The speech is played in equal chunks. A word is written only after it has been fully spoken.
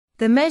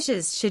The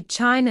measures should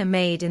China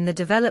made in the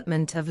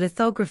development of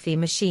lithography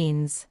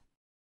machines.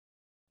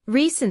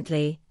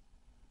 Recently,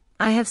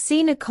 I have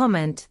seen a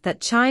comment that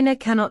China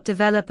cannot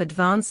develop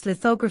advanced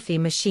lithography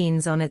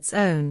machines on its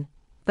own,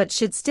 but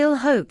should still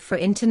hope for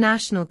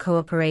international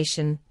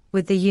cooperation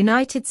with the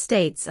United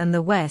States and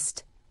the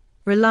West,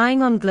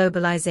 relying on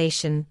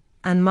globalization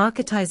and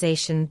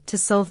marketization to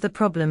solve the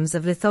problems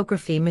of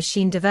lithography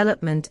machine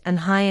development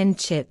and high-end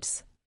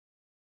chips.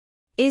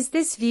 Is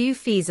this view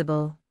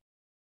feasible?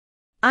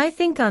 I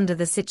think under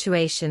the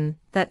situation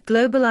that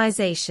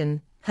globalization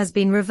has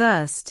been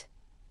reversed,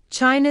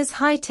 China's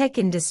high-tech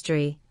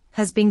industry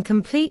has been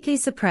completely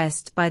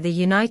suppressed by the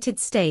United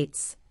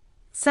States,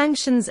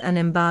 sanctions and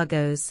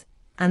embargoes,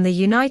 and the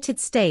United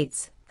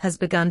States has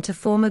begun to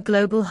form a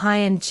global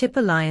high-end chip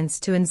alliance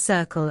to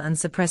encircle and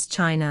suppress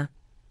China.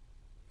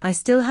 I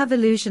still have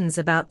illusions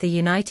about the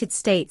United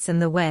States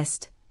and the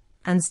West,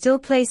 and still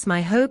place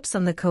my hopes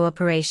on the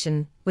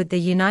cooperation with the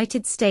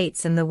United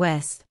States and the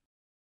West.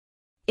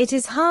 It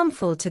is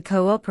harmful to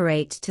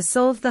cooperate to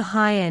solve the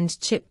high-end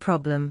chip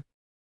problem.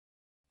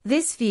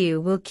 This view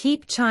will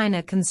keep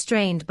China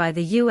constrained by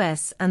the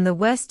US and the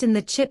West in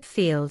the chip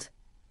field,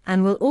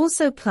 and will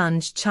also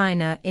plunge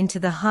China into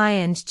the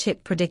high-end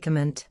chip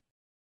predicament.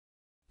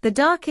 The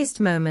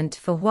darkest moment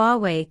for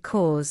Huawei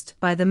caused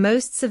by the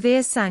most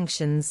severe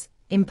sanctions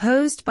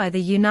imposed by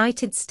the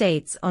United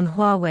States on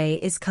Huawei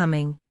is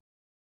coming.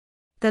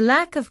 The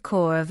lack of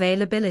core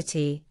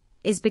availability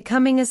is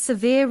becoming a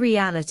severe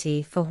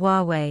reality for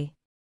Huawei.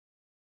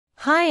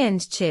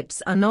 High-end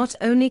chips are not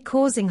only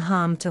causing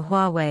harm to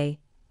Huawei,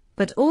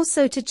 but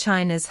also to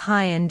China's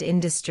high-end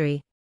industry.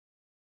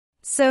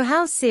 So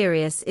how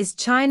serious is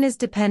China's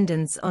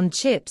dependence on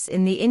chips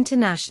in the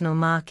international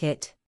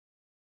market?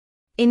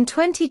 In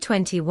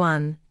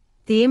 2021,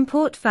 the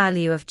import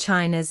value of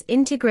China's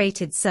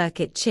integrated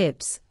circuit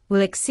chips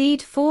will exceed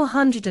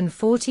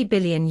 $440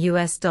 billion,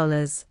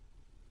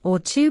 or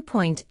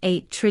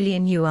 2.8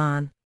 trillion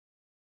yuan.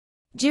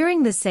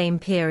 During the same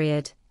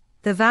period,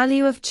 the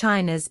value of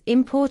China's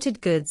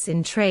imported goods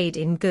in trade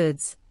in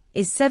goods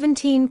is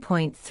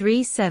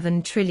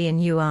 17.37 trillion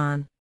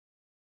yuan.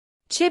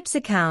 Chips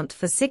account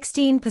for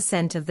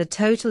 16% of the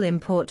total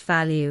import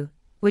value,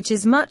 which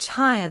is much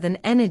higher than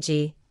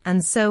energy,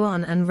 and so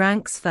on, and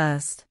ranks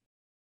first.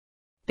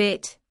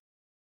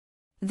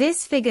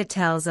 This figure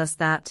tells us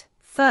that,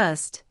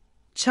 first,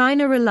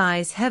 China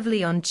relies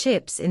heavily on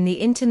chips in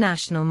the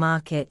international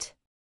market.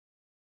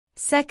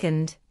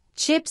 Second,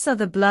 chips are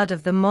the blood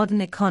of the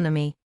modern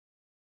economy.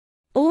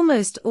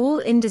 Almost all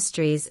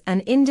industries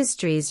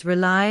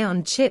rely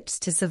on chips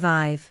to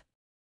survive.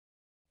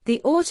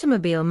 The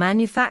automobile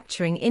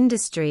manufacturing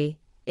industry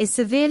is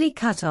severely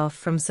cut off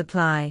from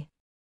supply.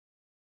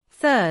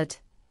 Third,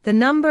 the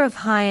number of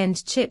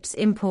high-end chips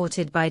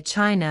imported by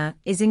China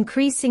is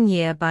increasing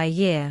year by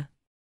year.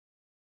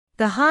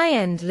 The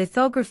high-end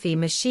lithography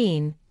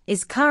machine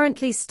is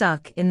currently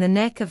stuck in the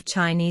neck of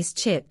Chinese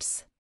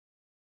chips.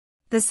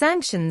 The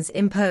sanctions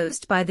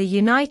imposed by the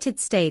United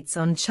States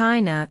on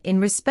China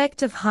in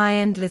respect of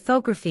high-end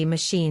lithography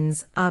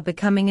machines are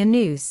becoming a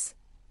noose,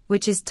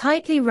 which is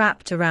tightly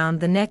wrapped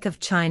around the neck of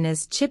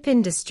China's chip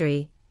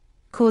industry,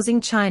 causing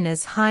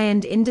China's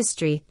high-end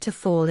industry to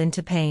fall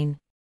into pain.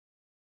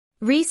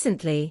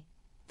 Recently,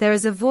 there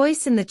is a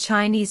voice in the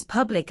Chinese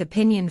public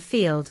opinion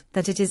field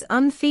that it is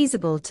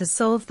unfeasible to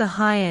solve the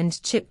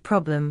high-end chip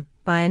problem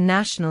by a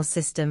national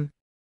system.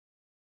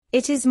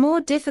 It is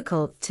more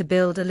difficult to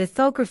build a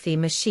lithography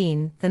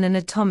machine than an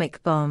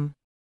atomic bomb.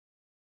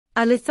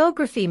 A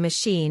lithography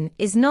machine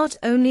is not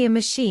only a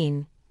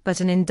machine,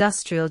 but an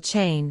industrial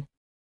chain.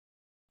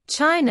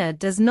 China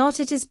does not.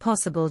 It is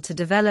possible to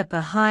develop a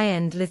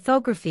high-end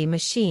lithography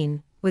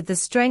machine with the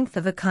strength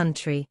of a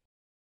country.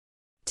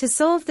 To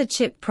solve the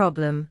chip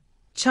problem,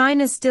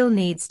 China still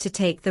needs to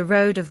take the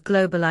road of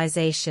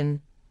globalization,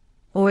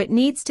 or it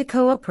needs to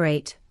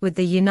cooperate with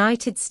the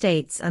United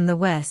States and the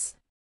West.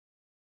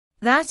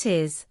 That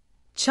is,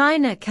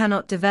 China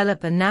cannot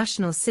develop a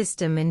national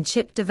system in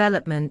chip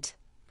development,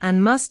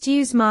 and must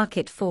use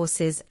market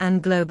forces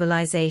and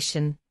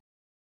globalization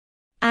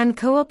and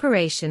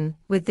cooperation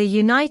with the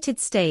United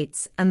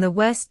States and the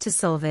West to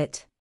solve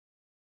it.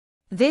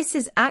 This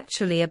is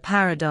actually a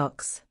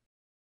paradox.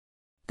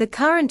 The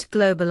current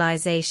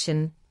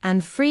globalization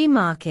and free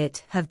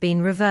market have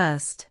been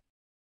reversed.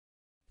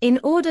 In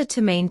order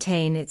to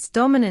maintain its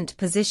dominant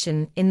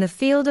position in the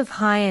field of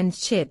high-end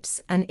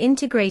chips and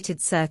integrated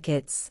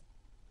circuits,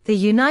 the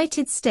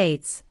United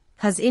States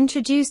has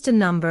introduced a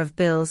number of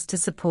bills to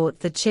support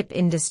the chip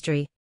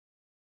industry.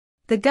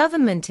 The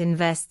government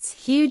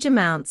invests huge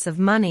amounts of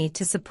money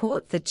to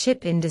support the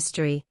chip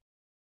industry.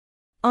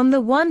 On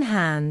the one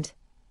hand,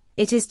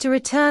 it is to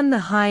return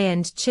the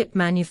high-end chip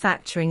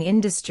manufacturing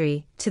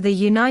industry to the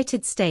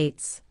United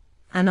States,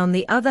 and on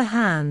the other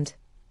hand,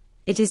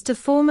 it is to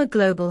form a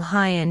global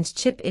high-end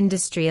chip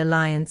industry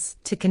alliance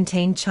to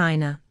contain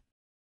China.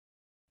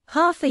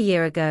 Half a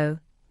year ago,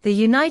 the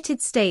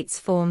United States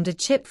formed a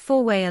chip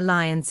four-way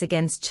alliance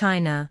against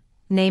China,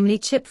 namely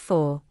Chip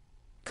 4,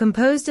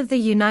 composed of the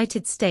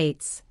United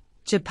States,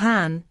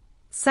 Japan,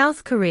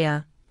 South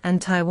Korea,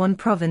 and Taiwan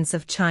province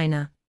of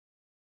China.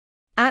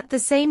 At the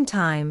same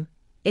time,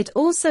 it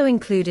also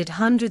included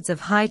hundreds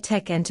of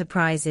high-tech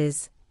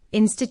enterprises,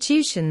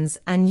 institutions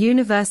and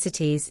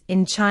universities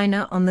in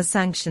China on the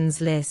sanctions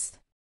list.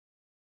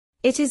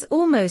 It is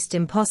almost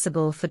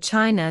impossible for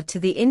China to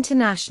the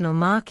international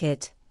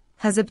market,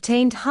 has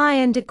obtained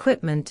high-end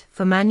equipment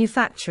for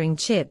manufacturing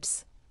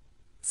chips,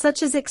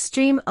 such as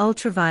extreme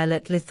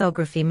ultraviolet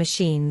lithography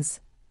machines.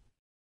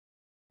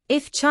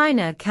 If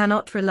China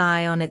cannot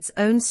rely on its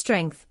own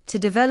strength to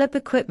develop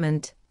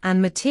equipment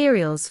and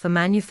materials for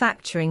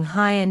manufacturing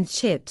high-end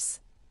chips,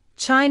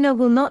 China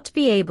will not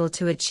be able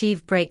to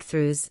achieve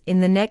breakthroughs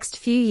in the next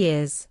few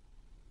years,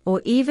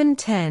 or even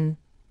 10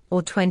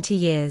 or 20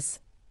 years.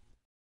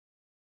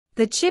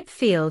 The chip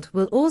field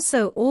will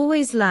also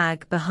always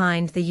lag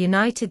behind the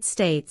United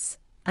States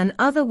and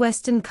other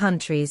Western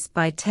countries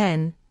by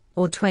 10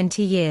 or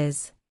 20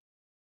 years.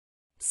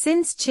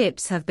 Since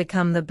chips have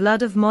become the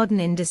blood of modern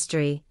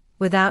industry,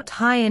 without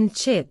high-end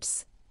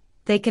chips,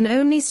 they can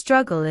only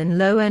struggle in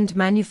low-end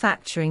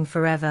manufacturing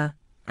forever,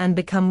 and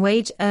become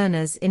wage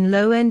earners in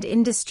low-end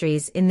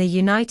industries in the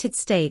United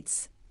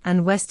States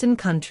and Western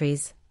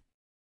countries.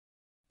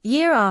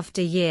 Year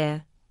after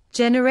year,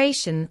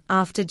 generation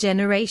after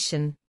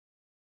generation.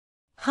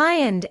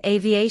 High-end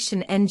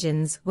aviation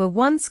engines were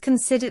once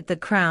considered the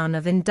crown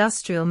of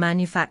industrial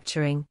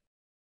manufacturing.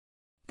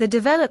 The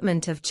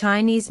development of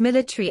Chinese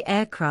military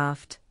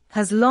aircraft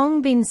has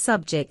long been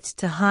subject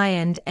to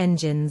high-end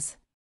engines.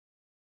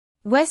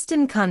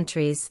 Western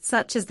countries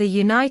such as the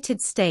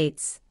United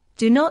States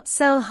do not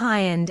sell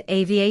high-end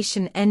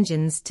aviation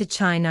engines to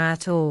China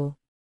at all.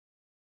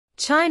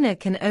 China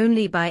can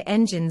only buy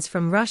engines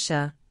from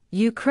Russia,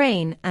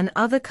 Ukraine and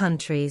other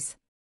countries.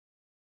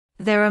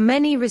 There are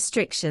many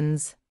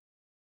restrictions.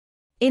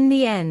 In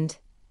the end,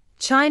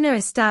 China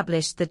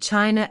established the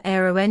China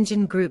Aero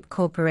Engine Group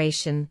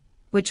Corporation,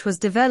 which was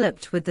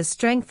developed with the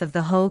strength of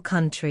the whole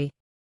country.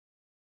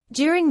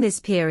 During this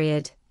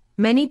period,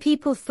 many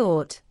people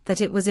thought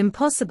that it was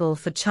impossible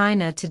for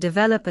China to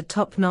develop a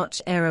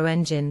top-notch aero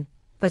engine,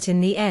 but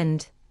in the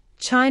end,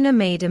 China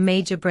made a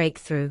major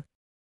breakthrough.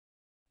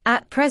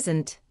 At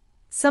present,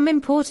 some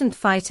important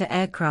fighter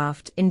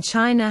aircraft in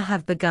China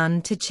have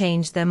begun to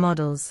change their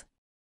models.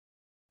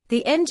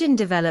 The engine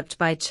developed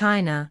by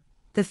China,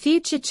 the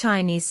future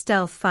Chinese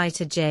stealth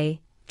fighter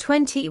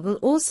J-20, will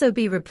also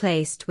be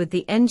replaced with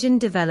the engine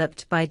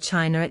developed by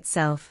China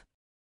itself.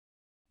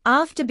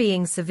 After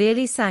being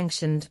severely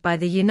sanctioned by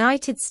the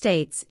United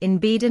States in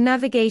beta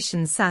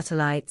navigation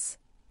satellites,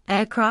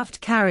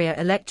 aircraft carrier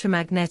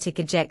electromagnetic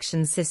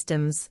ejection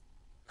systems,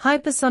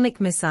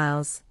 hypersonic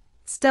missiles,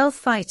 stealth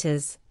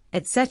fighters,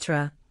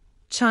 etc.,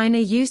 China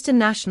used a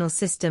national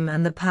system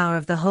and the power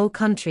of the whole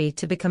country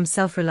to become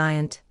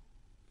self-reliant,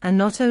 and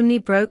not only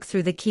broke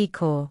through the key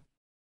core.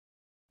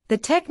 The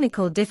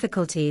technical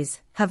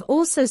difficulties have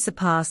also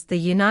surpassed the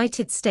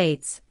United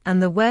States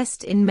and the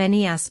West in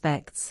many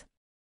aspects.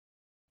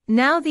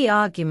 Now the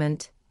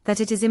argument that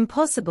it is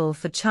impossible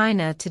for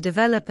China to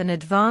develop an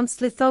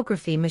advanced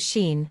lithography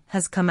machine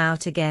has come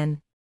out again.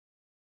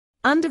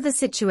 Under the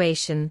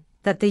situation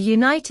that the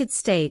United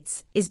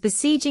States is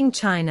besieging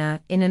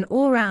China in an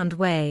all-round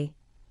way,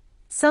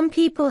 some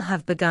people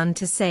have begun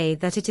to say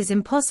that it is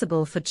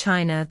impossible for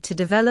China to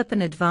develop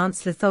an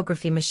advanced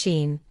lithography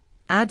machine,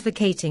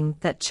 advocating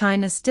that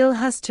China still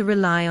has to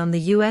rely on the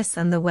US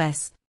and the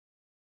West.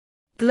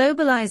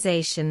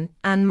 Globalization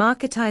and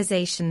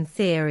marketization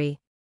theory.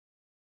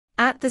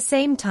 At the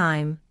same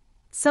time,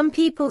 some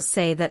people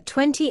say that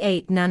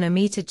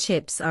 28-nanometer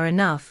chips are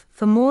enough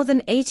for more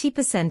than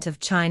 80% of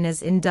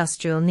China's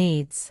industrial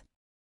needs.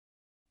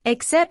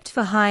 Except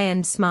for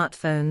high-end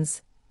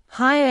smartphones,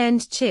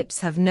 higher-end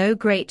chips have no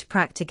great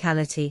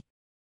practicality.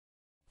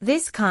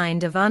 This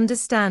kind of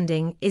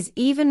understanding is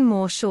even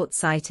more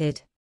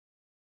short-sighted.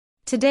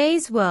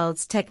 Today's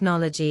world's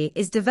technology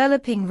is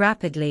developing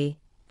rapidly,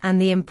 and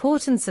the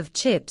importance of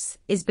chips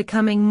is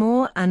becoming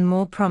more and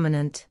more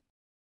prominent.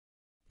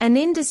 An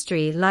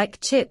industry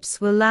like chips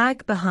will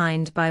lag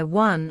behind by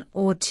 1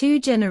 or 2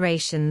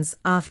 generations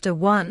after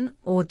 1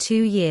 or 2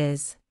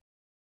 years.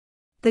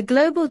 The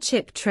global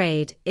chip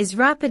trade is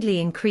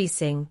rapidly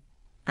increasing,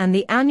 and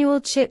the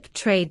annual chip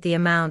trade the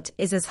amount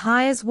is as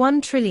high as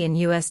 $1 trillion,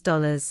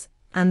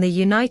 and the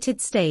United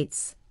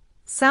States,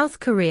 South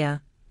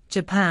Korea,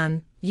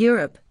 Japan,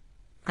 Europe,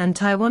 and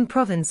Taiwan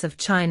province of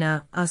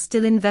China are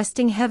still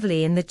investing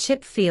heavily in the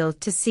chip field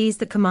to seize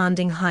the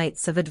commanding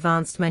heights of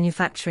advanced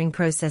manufacturing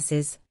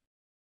processes.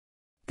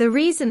 The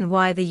reason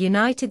why the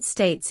United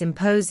States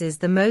imposes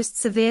the most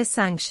severe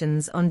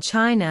sanctions on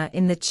China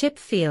in the chip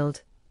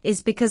field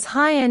is because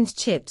high-end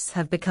chips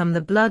have become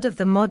the blood of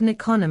the modern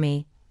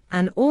economy,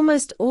 and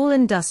almost all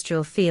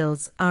industrial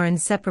fields are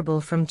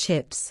inseparable from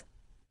chips.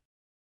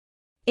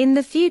 In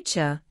the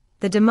future,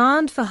 the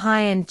demand for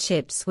high-end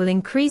chips will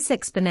increase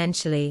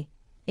exponentially.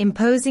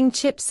 Imposing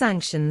chip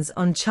sanctions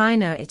on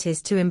China, it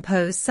is to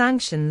impose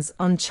sanctions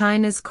on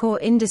China's core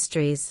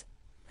industries,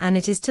 and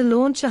it is to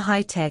launch a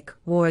high-tech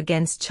war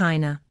against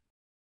China.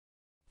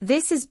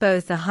 This is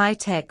both a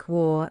high-tech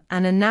war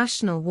and a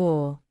national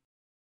war.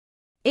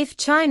 If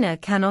China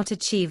cannot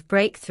achieve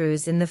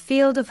breakthroughs in the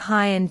field of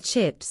high-end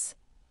chips,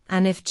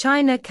 and if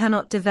China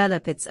cannot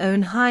develop its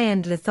own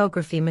high-end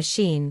lithography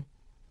machine,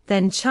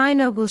 then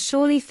China will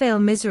surely fail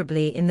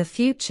miserably in the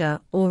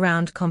future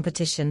all-round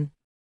competition.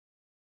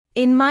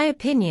 In my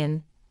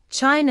opinion,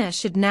 China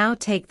should now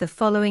take the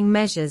following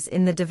measures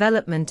in the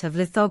development of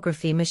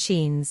lithography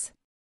machines.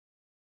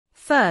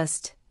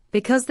 First,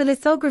 because the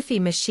lithography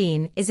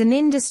machine is an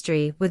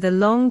industry with a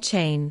long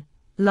chain,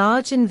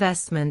 large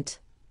investment,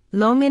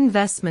 long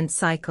investment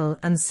cycle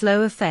and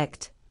slow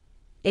effect,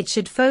 it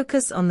should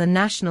focus on the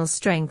national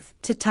strength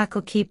to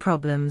tackle key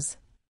problems.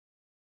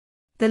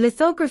 The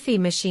lithography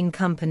machine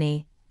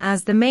company,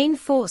 as the main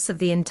force of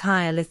the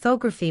entire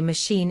lithography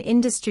machine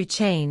industry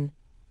chain,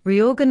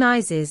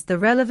 reorganizes the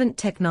relevant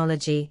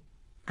technology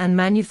and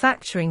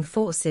manufacturing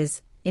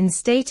forces in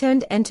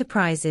state-owned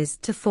enterprises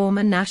to form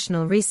a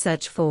national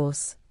research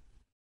force.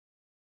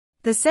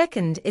 The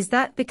second is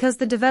that because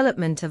the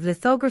development of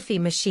lithography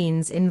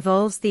machines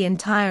involves the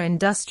entire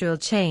industrial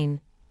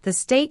chain, the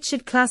state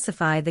should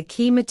classify the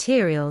key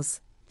materials,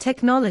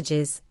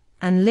 technologies,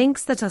 and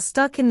links that are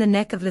stuck in the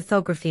neck of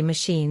lithography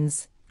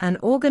machines, and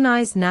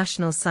organize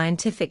national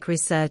scientific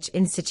research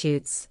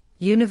institutes,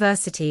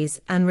 universities,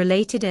 and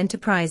related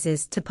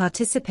enterprises to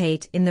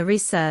participate in the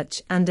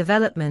research and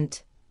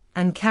development,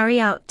 and carry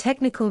out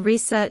technical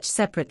research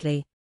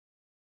separately.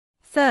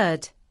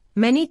 Third,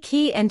 many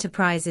key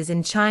enterprises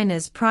in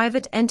China's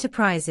private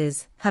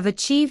enterprises have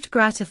achieved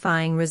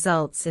gratifying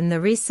results in the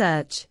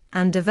research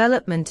and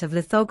development of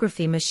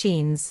lithography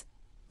machines,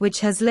 which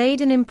has laid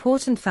an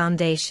important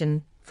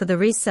foundation for the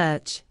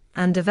research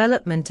and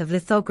development of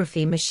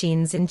lithography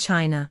machines in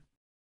China.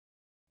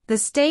 The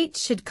state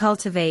should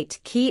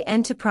cultivate key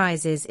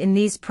enterprises in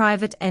these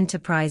private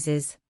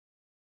enterprises.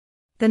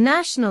 The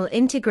National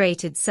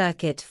Integrated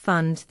Circuit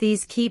Fund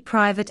these key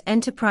private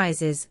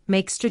enterprises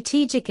make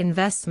strategic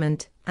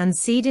investment and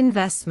seed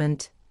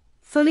investment,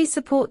 fully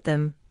support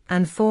them,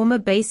 and form a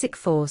basic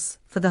force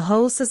for the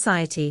whole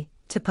society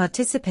to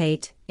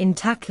participate in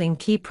tackling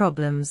key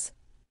problems.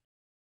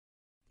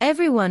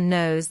 Everyone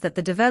knows that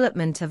the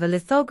development of a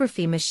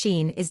lithography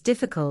machine is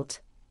difficult,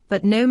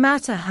 but no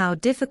matter how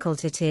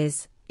difficult it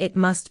is, it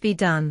must be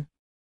done.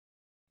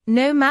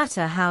 No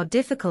matter how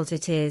difficult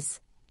it is,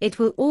 it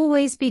will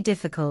always be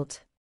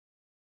difficult.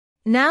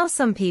 Now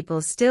some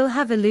people still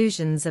have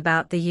illusions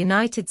about the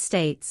United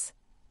States,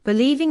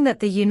 believing that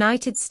the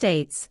United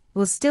States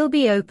will still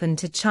be open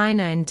to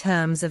China in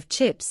terms of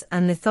chips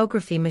and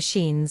lithography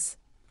machines,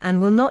 and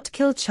will not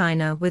kill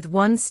China with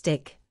one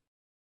stick.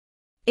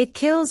 It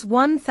kills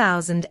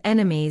 1,000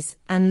 enemies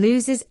and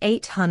loses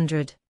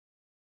 800.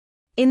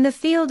 In the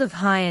field of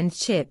high-end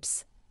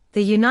chips,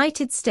 the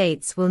United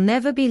States will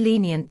never be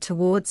lenient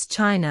towards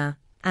China,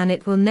 and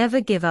it will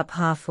never give up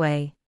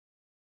halfway.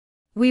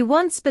 We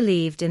once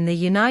believed in the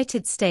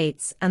United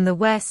States and the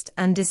West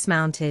and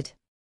dismounted.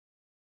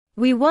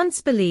 We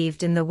once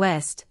believed in the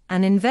West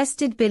and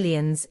invested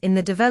billions in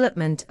the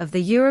development of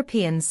the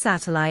European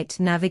satellite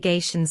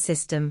navigation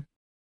system.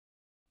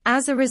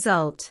 As a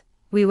result,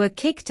 we were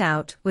kicked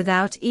out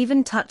without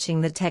even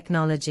touching the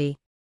technology.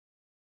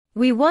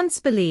 We once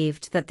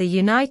believed that the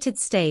United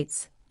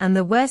States and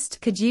the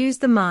West could use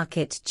the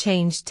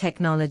market-changed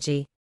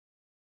technology.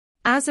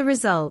 As a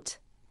result,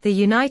 the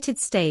United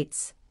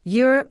States,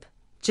 Europe,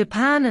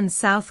 Japan and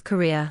South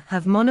Korea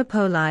have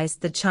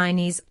monopolized the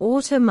Chinese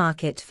auto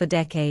market for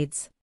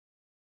decades.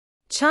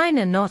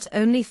 China not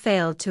only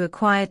failed to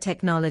acquire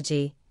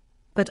technology,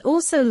 but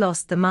also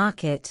lost the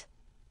market,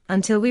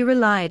 until we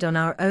relied on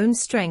our own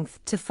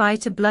strength to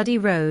fight a bloody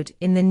road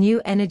in the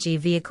new energy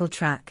vehicle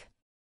track.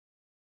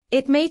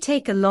 It may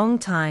take a long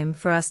time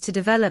for us to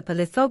develop a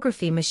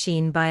lithography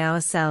machine by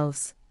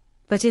ourselves,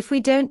 but if we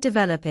don't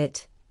develop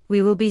it,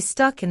 we will be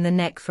stuck in the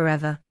neck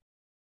forever.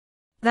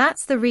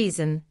 That's the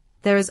reason.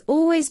 There is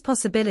always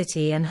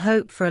possibility and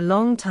hope for a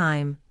long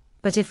time,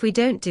 but if we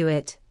don't do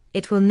it,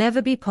 it will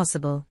never be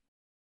possible.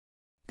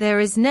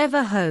 There is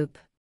never hope.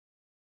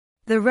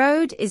 The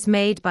road is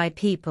made by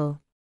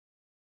people.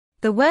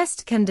 The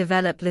West can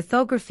develop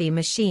lithography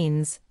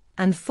machines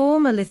and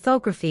form a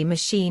lithography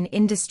machine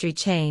industry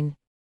chain.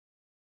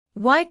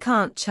 Why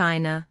can't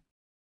China?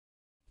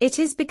 It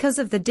is because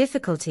of the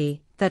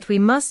difficulty that we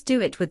must do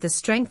it with the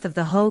strength of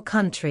the whole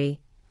country,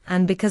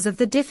 and because of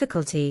the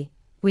difficulty,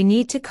 we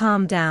need to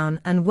calm down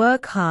and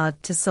work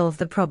hard to solve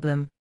the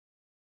problem.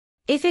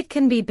 If it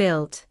can be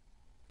built,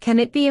 can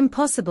it be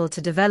impossible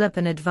to develop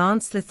an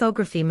advanced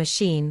lithography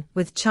machine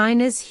with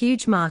China's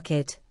huge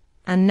market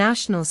and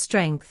national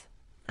strength,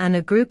 and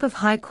a group of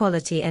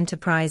high-quality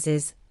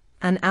enterprises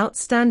and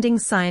outstanding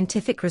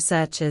scientific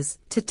researchers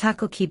to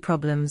tackle key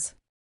problems?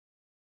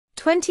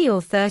 20 or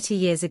 30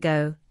 years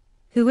ago,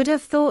 who would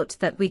have thought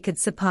that we could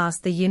surpass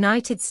the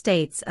United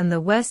States and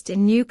the West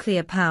in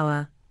nuclear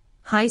power,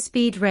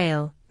 high-speed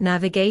rail,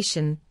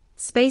 navigation,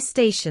 space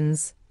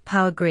stations,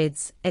 power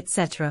grids,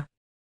 etc.?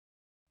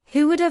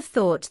 Who would have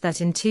thought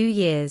that in 2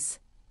 years,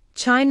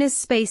 China's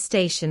space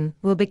station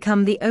will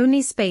become the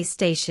only space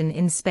station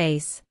in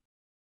space.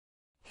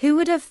 Who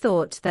would have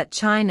thought that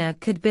China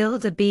could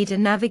build a beater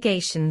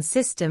navigation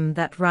system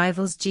that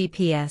rivals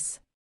GPS?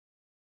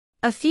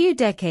 A few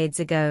decades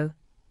ago,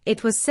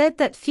 it was said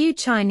that few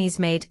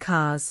Chinese-made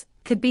cars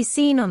could be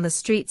seen on the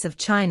streets of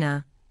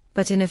China,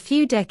 but in a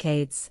few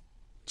decades,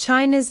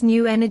 China's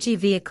new energy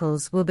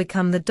vehicles will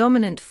become the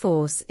dominant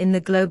force in the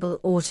global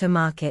auto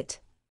market.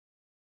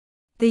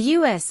 The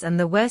US and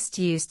the West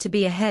used to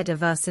be ahead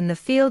of us in the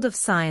field of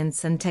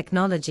science and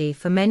technology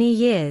for many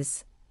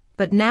years,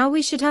 but now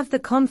we should have the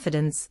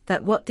confidence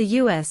that what the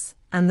US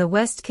and the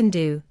West can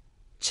do,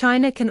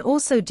 China can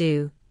also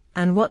do,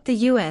 and what the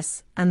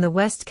US and the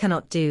West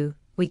cannot do,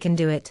 we can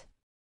do it.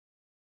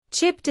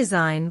 Chip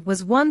design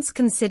was once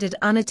considered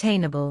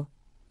unattainable,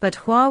 but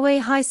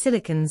Huawei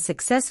HiSilicon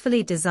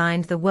successfully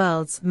designed the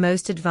world's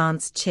most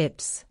advanced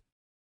chips.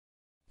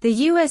 The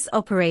US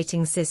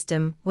operating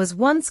system was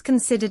once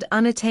considered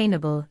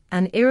unattainable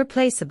and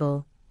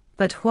irreplaceable,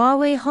 but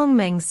Huawei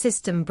Hongmeng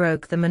system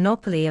broke the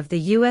monopoly of the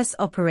US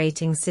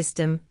operating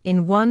system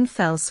in one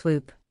fell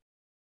swoop.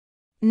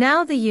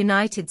 Now the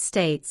United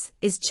States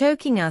is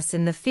choking us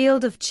in the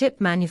field of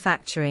chip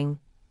manufacturing,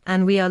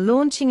 and we are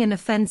launching an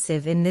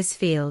offensive in this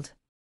field.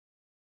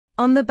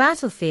 On the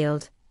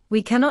battlefield,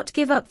 we cannot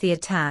give up the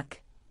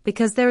attack,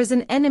 because there is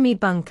an enemy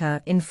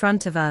bunker in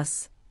front of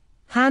us,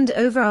 hand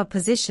over our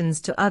positions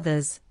to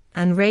others,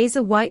 and raise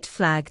a white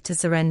flag to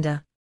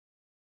surrender.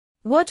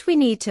 What we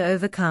need to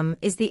overcome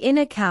is the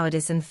inner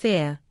cowardice and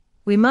fear.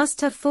 We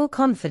must have full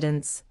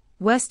confidence.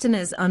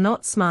 Westerners are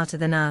not smarter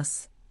than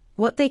us.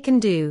 What they can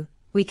do,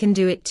 we can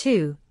do it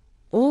too.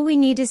 All we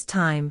need is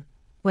time.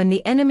 When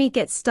the enemy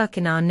gets stuck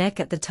in our neck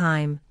at the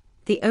time,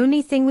 the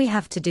only thing we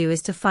have to do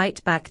is to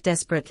fight back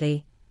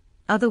desperately.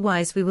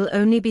 Otherwise we will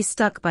only be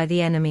stuck by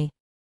the enemy.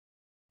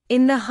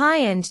 In the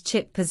high-end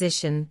chip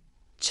position,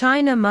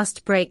 China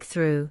must break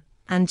through,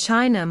 and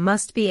China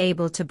must be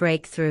able to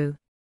break through.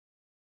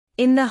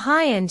 In the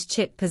high-end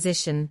chip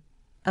position,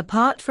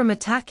 apart from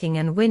attacking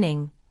and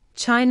winning,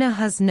 China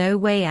has no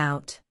way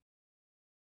out.